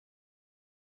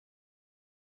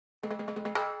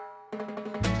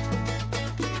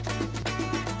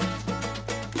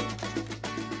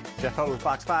Jeff Hogan with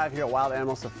Fox 5 here at Wild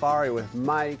Animal Safari with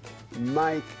Mike.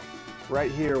 Mike, right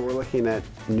here we're looking at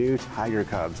new tiger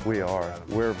cubs. We are.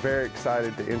 We're very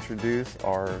excited to introduce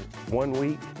our 1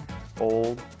 week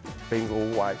old Bengal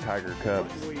white tiger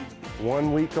cubs.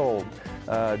 1 week old.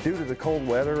 Due to the cold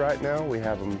weather right now, we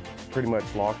have them pretty much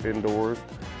locked indoors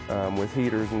with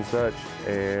heaters and such.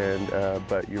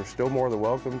 But you're still more than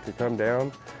welcome to come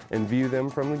down and view them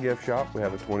from the gift shop. We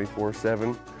have a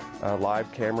 24/7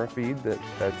 live camera feed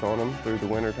that's on them through the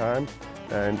winter time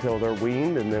until they're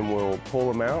weaned, and then we'll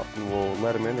pull them out and we'll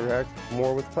let them interact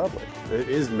more with the public. It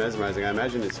is mesmerizing. I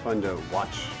imagine it's fun to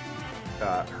watch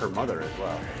her mother as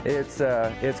well.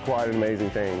 It's quite an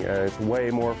amazing thing. It's way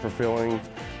more fulfilling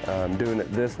doing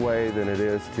it this way than it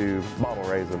is to bottle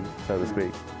raise them, so to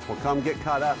speak. Well, come get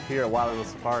caught up here at Wild Animal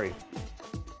Safari.